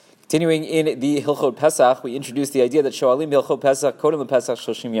Continuing in the Hilchot Pesach, we introduced the idea that Shoalim Hilchot Pesach Kodem LePesach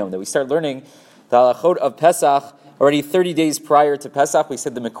Shoshim Yom, that we start learning the halachot of Pesach already 30 days prior to Pesach. We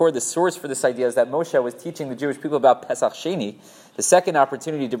said the Makor, the source for this idea, is that Moshe was teaching the Jewish people about Pesach Sheni, the second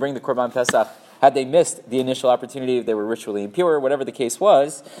opportunity to bring the Korban Pesach, had they missed the initial opportunity, if they were ritually impure, whatever the case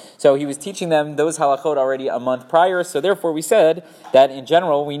was. So he was teaching them those halachot already a month prior. So therefore we said that in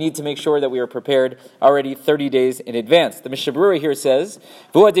general we need to make sure that we are prepared already 30 days in advance. The Mishnah Berurah here says,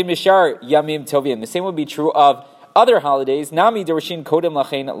 V'u'adim mishar yamim tovim. The same would be true of other holidays. Nami derushin kodem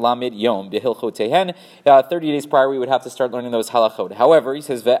lachein lamid yom behilchotehen. 30 days prior we would have to start learning those halachot. However, he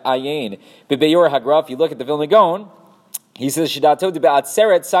says ve'ayin bebeyor hagra. If you look at the Vilna Gaon, he says Shidato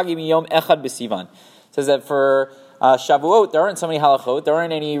de'atzeret sagi miyom echad b'sivan. Says that for Shavuot, there aren't so many halachot, there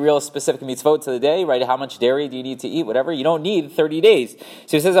aren't any real specific mitzvot to the day, right? How much dairy do you need to eat, whatever. You don't need 30 days.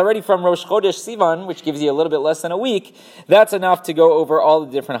 So he says already from Rosh Chodesh Sivan, which gives you a little bit less than a week, that's enough to go over all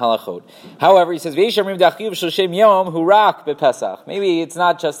the different halachot. However, he says, Ve'ishamrim da'chiv shoshem yom hurak bePesach. Maybe it's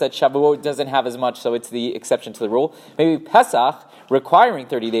not just that Shavuot doesn't have as much, so it's the exception to the rule. Maybe Pesach, requiring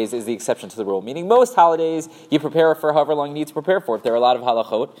 30 days, is the exception to the rule. Meaning most holidays, you prepare for however long you need to prepare for. If there are a lot of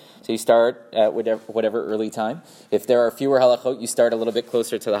halachot, so you start at whatever early time. If there are fewer halachot, you start a little bit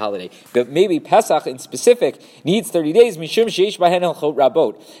closer to the holiday. But maybe Pesach in specific needs 30 days. Mishum sheish bahen halachot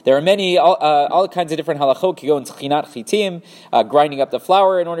rabot. There are many, all kinds of different halachot. You go into tchinat chitim, grinding up the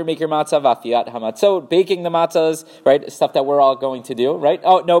flour in order to make your matzah, vafiat hamatzot, baking the matzahs, right? Stuff that we're all going to do, right?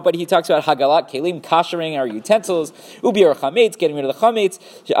 Oh, no, but he talks about hagalat kelim, koshering our utensils, ubir chametz, getting rid of the chametz,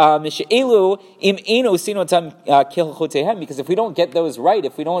 mish'elu im eino sinotam kilchotehem, because if we don't get those right,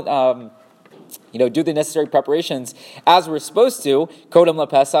 if we don't do the necessary preparations as we're supposed to, Kodem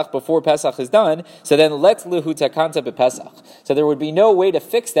LaPesach, before Pesach is done, so then let Luhu Takanta BePesach. So there would be no way to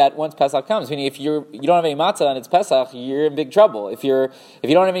fix that once Pesach comes. Meaning if you don't have any matzah and it's Pesach, you're in big trouble. If you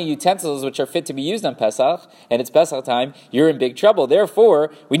don't have any utensils which are fit to be used on Pesach, and it's Pesach time, you're in big trouble.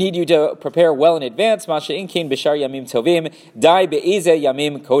 Therefore, we need you to prepare well in advance. Masha Inkin Bishar Yamim Tovim, Dai Be'eze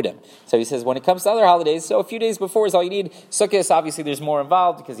Yamim Kodem. So he says when it comes to other holidays, so a few days before is all you need. Sukkot, obviously there's more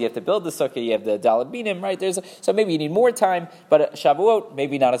involved because you have to build the sukkah, you have the Daled Binim, right? So maybe you need more time, but Shavuot,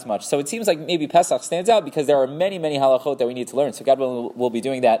 maybe not as much. So it seems like maybe Pesach stands out because there are many, many halachot that we need to learn. So God will be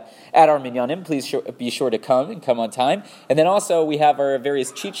doing that at our minyanim. Please be sure to come on time. And then also we have our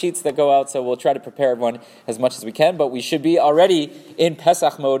various cheat sheets that go out, so we'll try to prepare everyone as much as we can, but we should be already in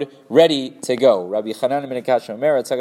Pesach mode, ready to go. Rabbi Chanan ben Akash Omer,